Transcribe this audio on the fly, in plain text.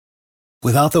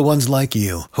Without the ones like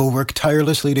you, who work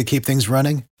tirelessly to keep things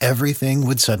running, everything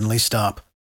would suddenly stop.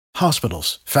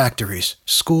 Hospitals, factories,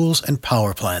 schools, and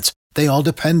power plants, they all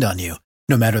depend on you.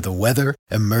 No matter the weather,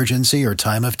 emergency, or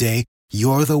time of day,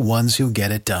 you're the ones who get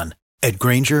it done. At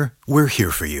Grainger, we're here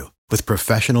for you with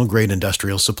professional-grade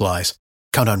industrial supplies.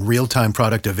 Count on real-time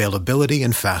product availability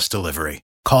and fast delivery.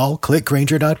 Call,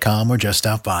 clickgrainger.com, or just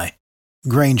stop by.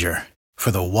 Grainger, for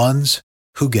the ones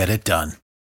who get it done.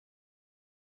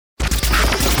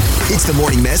 It's the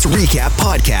Morning Mess Recap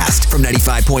Podcast from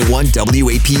 95.1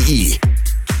 WAPE.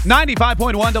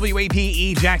 95.1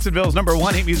 WAPE, Jacksonville's number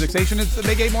one hit music station. It's the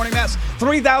Big Ape Morning Mess.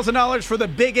 $3,000 for the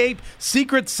Big Ape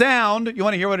Secret Sound. You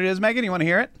want to hear what it is, Megan? You want to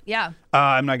hear it? Yeah.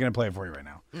 I'm not going to play it for you right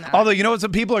now. No. Although, you know what?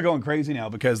 Some people are going crazy now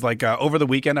because, like, over the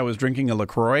weekend, I was drinking a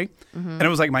LaCroix, and it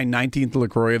was like my 19th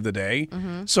LaCroix of the day.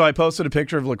 So I posted a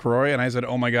picture of LaCroix, and I said,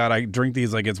 oh, my God, I drink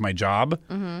these like it's my job.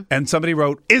 And somebody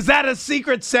wrote, is that a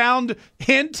secret sound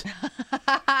hint?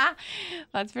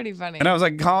 That's pretty funny. And I was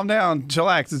like, calm down,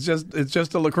 chillax. It's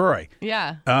just a LaCroix.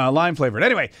 Yeah. Lime flavored.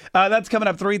 Anyway, that's coming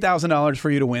up, $3,000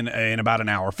 for you to win in about an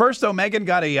hour. First, though, Megan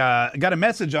got a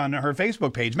message on her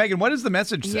Facebook page. Megan, what does the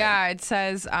message say? Yeah, it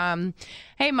says,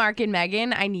 hey, Mark and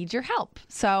Megan, I need your help.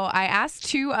 So I asked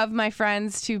two of my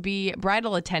friends to be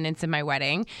bridal attendants in my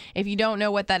wedding. If you don't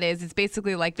know what that is, it's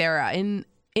basically like they're in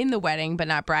the wedding, but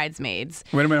not bridesmaids.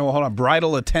 Wait a minute. Well, hold on.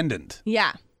 Bridal attendant.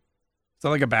 Yeah. Is that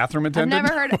like a bathroom attendant?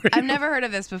 I've never heard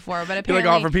of this before, but You apparently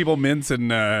like offer people mints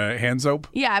and hand soap?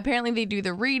 Yeah, apparently they do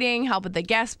the reading, help with the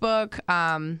guest book,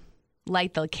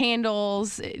 light the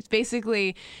candles. It's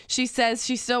basically, she says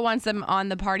she still wants them on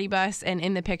the party bus and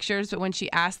in the pictures, but when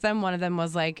she asked them, one of them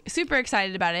was like super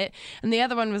excited about it, and the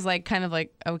other one was like kind of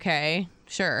like, okay,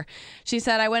 sure. She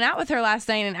said, I went out with her last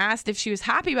night and asked if she was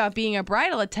happy about being a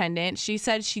bridal attendant. She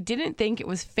said she didn't think it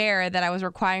was fair that I was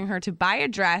requiring her to buy a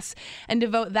dress and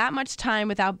devote that much time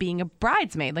without being a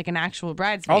bridesmaid, like an actual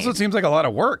bridesmaid. Also, it seems like a lot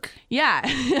of work. Yeah.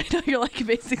 I know, you're like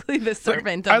basically the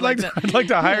servant. I'd like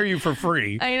to hire you for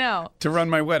free. I know. To run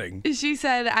my wedding. She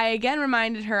said, I again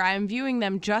reminded her I am viewing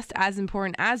them just as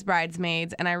important as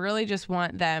bridesmaids, and I really just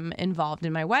want them involved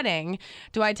in my wedding.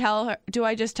 Do I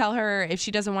just tell her if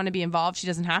she doesn't want to be involved, she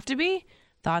doesn't have to be?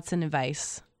 Thoughts and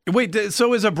advice. Wait,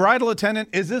 so is a bridal attendant,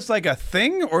 is this like a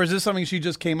thing, or is this something she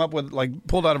just came up with, like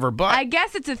pulled out of her butt? I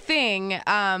guess it's a thing,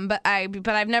 but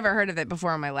I've never heard of it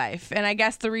before in my life. And I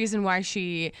guess the reason why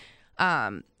she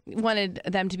wanted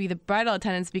them to be the bridal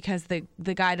attendants because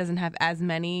the guy doesn't have as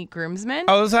many groomsmen.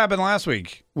 Oh, this happened last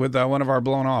week with one of our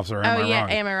blown offs, or am I wrong?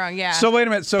 Am I wrong? Yeah. So wait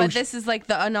a minute. But this is like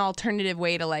an alternative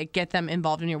way to like get them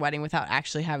involved in your wedding without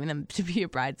actually having them to be a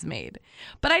bridesmaid.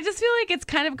 But I just feel like it's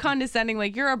kind of condescending.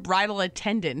 Like, you're a bridal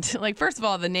attendant. Like, first of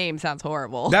all, the name sounds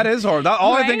horrible. That is horrible.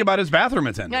 All right? I think about is bathroom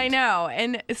attendant. I know.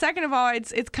 And second of all,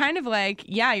 it's kind of like,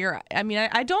 yeah,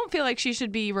 I don't feel like she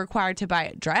should be required to buy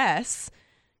a dress.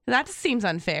 That just seems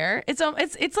unfair. It's like,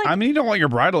 I mean, you don't want your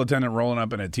bridal attendant rolling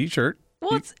up in a t-shirt.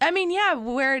 Well, let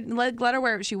her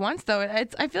wear what she wants, though. I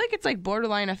feel like it's like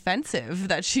borderline offensive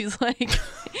that she's like,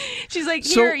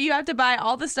 here, you have to buy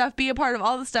all the stuff, be a part of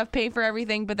all the stuff, pay for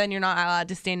everything, but then you're not allowed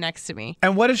to stand next to me.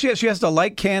 And what does she has to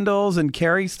light candles and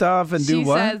carry stuff and do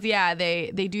what? She says, yeah,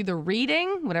 they do the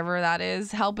reading, whatever that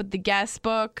is, help with the guest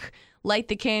book, light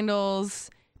the candles,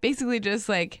 basically just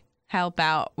like help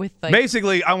out with like.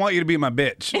 Basically, I want you to be my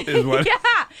bitch, is what. Yeah,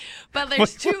 but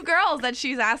there's two girls that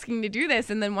she's asking to do this,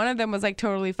 and then one of them was like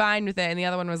totally fine with it, and the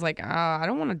other one was like, I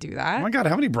don't want to do that. Oh my God,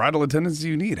 how many bridal attendants do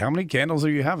you need? How many candles are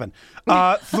you having?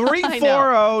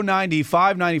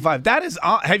 340-9595. That is,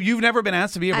 you've never been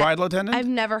asked to be a bridal attendant? I've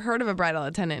never heard of a bridal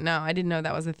attendant. No, I didn't know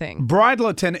that was a thing. Bridal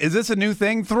attendant, is this a new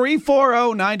thing?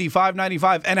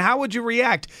 340-9595. And how would you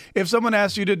react if someone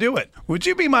asked you to do it? Would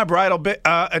you be my bridal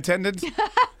attendant?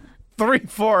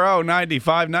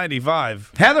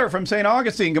 340-9595. Heather from St.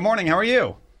 Augustine. Good morning. How are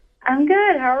you? I'm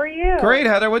good. How are you? Great,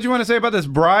 Heather. What do you want to say about this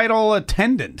bridal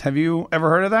attendant? Have you ever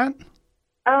heard of that?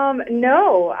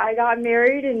 No. I got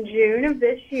married in June of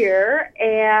this year,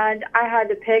 and I had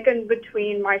to pick in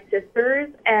between my sisters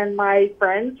and my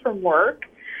friends from work.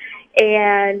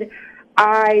 And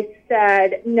I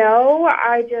said, no,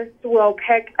 I just will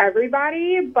pick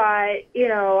everybody, but,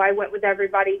 I went with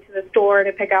everybody to the store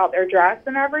to pick out their dress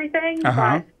and everything,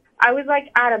 but I was, like,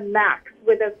 at a max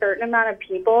with a certain amount of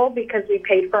people because we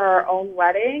paid for our own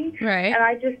wedding, right? And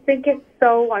I just think it's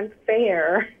so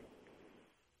unfair.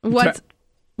 What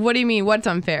do you mean, what's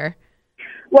unfair?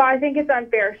 Well, I think it's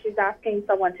unfair. She's asking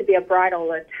someone to be a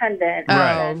bridal attendant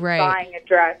and buying a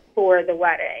dress for the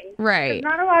wedding. Right. Because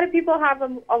not a lot of people have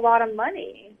a lot of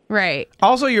money. Right.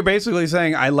 Also, you're basically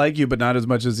saying I like you, but not as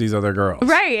much as these other girls.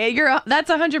 Right. That's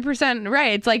 100%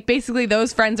 right. It's like basically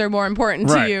those friends are more important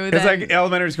to you. It's like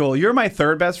elementary school. You're my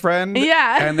third best friend.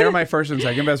 Yeah. And they're my first and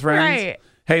second best friends. Right.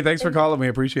 Hey, thanks for calling. We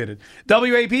appreciate it.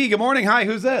 WAP, good morning. Hi,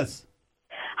 who's this?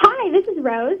 Hi, this is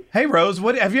Rose. Hey, Rose.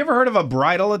 Have you ever heard of a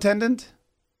bridal attendant?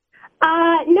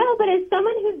 No, but as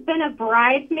someone who's been a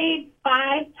bridesmaid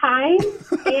 5 times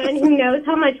and who knows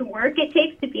how much work it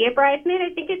takes to be a bridesmaid, I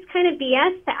think it's kind of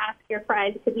BS to ask your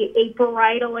friends to be a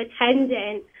bridal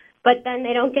attendant, but then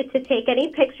they don't get to take any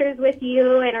pictures with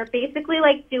you and are basically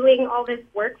like doing all this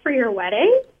work for your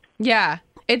wedding. Yeah.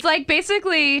 It's like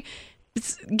basically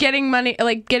getting money,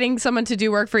 like getting someone to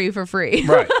do work for you for free.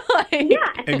 Right. Yeah.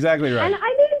 Exactly right. And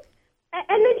I mean,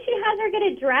 and then she has her get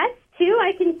a dress too.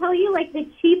 I can tell you, like, the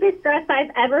cheapest dress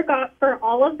I've ever got for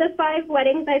all of the 5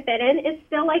 weddings I've been in is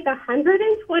still like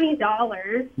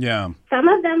 $120. Yeah. Some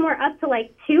of them were up to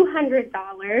like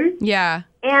 $200. Yeah.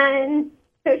 And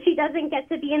so she doesn't get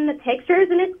to be in the pictures,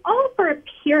 and it's all for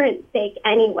appearance sake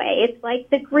anyway. It's like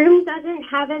the groom doesn't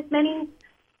have as many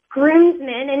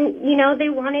groomsmen, and, you know, they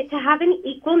want it to have an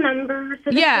equal number. So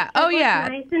Yeah. Oh, yeah.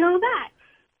 Nice and all that.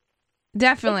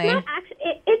 Definitely. It's not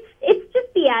actually, it's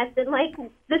just BS. And, like,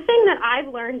 the thing that I've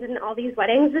learned in all these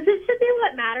weddings is it should be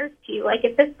what matters to you. Like,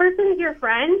 if this person's your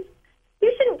friend,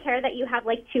 you shouldn't care that you have,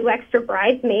 like, 2 extra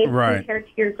bridesmaids compared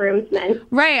to your groomsmen.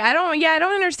 Right. I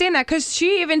don't understand that, because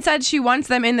she even said she wants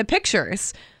them in the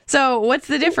pictures. So what's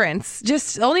the difference?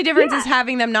 Just the only difference is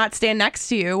having them not stand next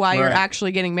to you while you're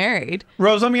actually getting married.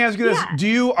 Rose, let me ask you this.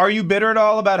 Are you bitter at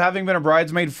all about having been a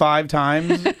bridesmaid 5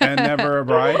 times and never a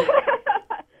bride?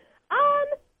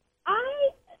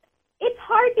 It's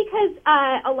hard because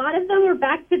a lot of them were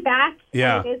back to back.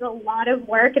 Yeah. There's a lot of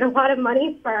work and a lot of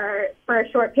money for a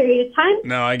short period of time.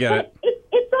 No, I get it.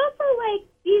 It's also like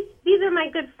these are my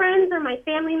good friends or my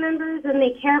family members, and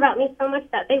they care about me so much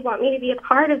that they want me to be a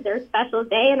part of their special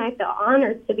day, and I feel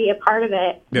honored to be a part of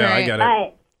it. Yeah, I get it.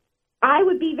 But I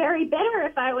would be very bitter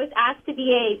if I was asked to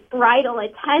be a bridal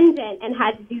attendant and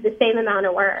had to do the same amount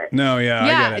of work. No, I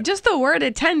get it. Just the word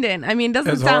attendant. I mean,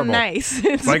 doesn't sound nice.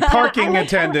 It's like parking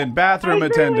attendant, bathroom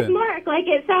attendant. With Mark, like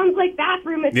it sounds like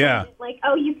bathroom attendant. Yeah. Like,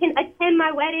 oh, you can attend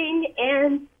my wedding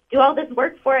and do all this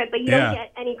work for it, but you don't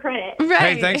get any credit. Right.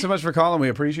 Hey, thanks so much for calling. We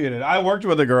appreciate it. I worked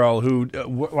with a girl who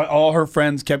all her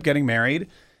friends kept getting married,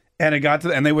 and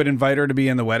and they would invite her to be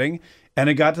in the wedding. And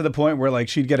it got to the point where, like,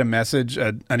 she'd get a message,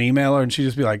 an email, and she'd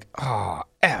just be like, "Oh,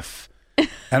 F."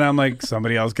 And I'm like,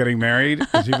 somebody else getting married?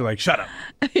 And she'd be like, "Shut up."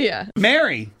 Yeah.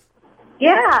 Mary.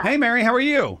 Yeah. Hey, Mary, how are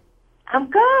you? I'm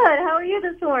good. How are you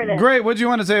this morning? Great. What do you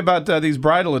want to say about these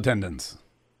bridal attendants?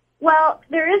 Well,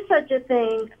 there is such a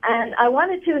thing, and I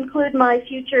wanted to include my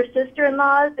future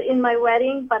sister-in-laws in my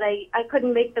wedding, but I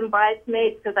couldn't make them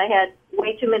bridesmaids because I had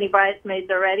way too many bridesmaids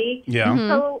already. Yeah. Mm-hmm.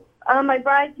 So my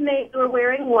bridesmaids were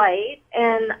wearing white,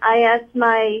 and I asked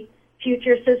my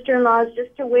future sister-in-laws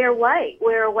just to wear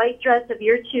a white dress of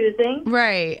your choosing.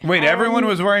 Right. Wait, everyone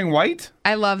was wearing white?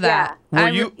 I love that. Were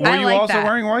you also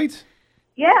wearing white?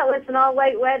 Yeah, it was an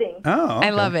all-white wedding. Oh, okay. I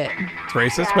love it. It's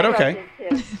racist, but okay.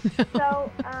 So,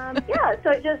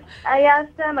 I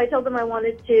asked them, I told them I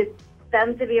wanted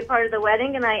them to be a part of the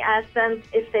wedding, and I asked them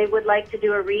if they would like to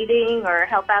do a reading or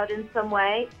help out in some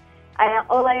way.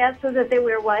 All I asked was that they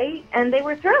wear white, and they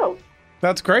were thrilled.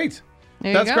 That's great.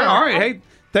 That's great. All right. Hey,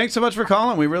 thanks so much for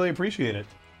calling. We really appreciate it.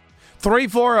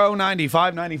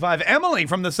 340-9595. Emily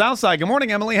from the South Side. Good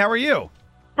morning, Emily. How are you?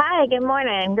 Hi, good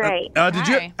morning. Great. Did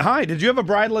you have a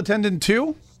bridal attendant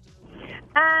too?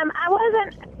 I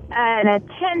wasn't an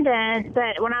attendant,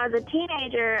 but when I was a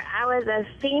teenager, I was a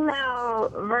female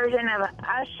version of an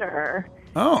usher.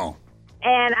 Oh.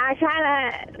 And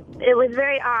it was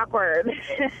very awkward.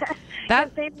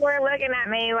 People were looking at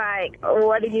me like,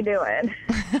 what are you doing?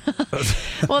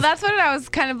 Well, that's what I was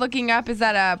kind of looking up, is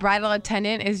that a bridal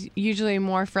attendant is usually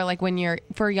more for like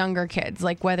for younger kids,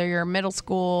 like whether you're middle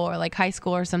school or like high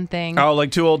school or something. Oh,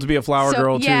 like too old to be a flower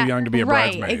girl, too young to be a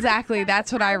bridesmaid. Right, exactly.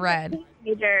 That's what I read.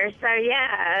 But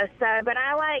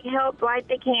I help light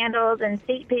the candles and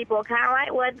seat people, kind of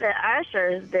like what the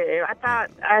ushers do. I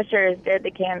thought ushers did the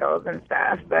candles and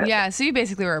stuff. But yeah, so you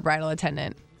basically were a bridal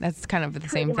attendant. That's kind of the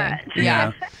same thing.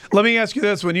 Yeah. Let me ask you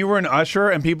this: when you were an usher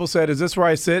and people said, "Is this where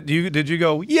I sit?" Did you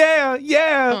go, "Yeah,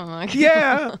 yeah,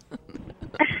 yeah"?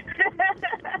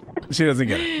 She doesn't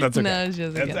get it. That's okay. No, she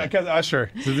doesn't get it. Because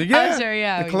Usher. Usher,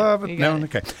 yeah. The club. No,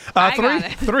 okay.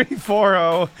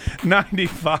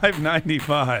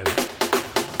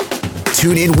 340-9595.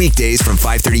 Tune in weekdays from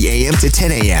 5:30 a.m. to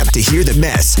 10 a.m. to hear the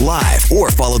mess live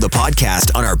or follow the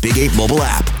podcast on our Big 8 mobile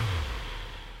app.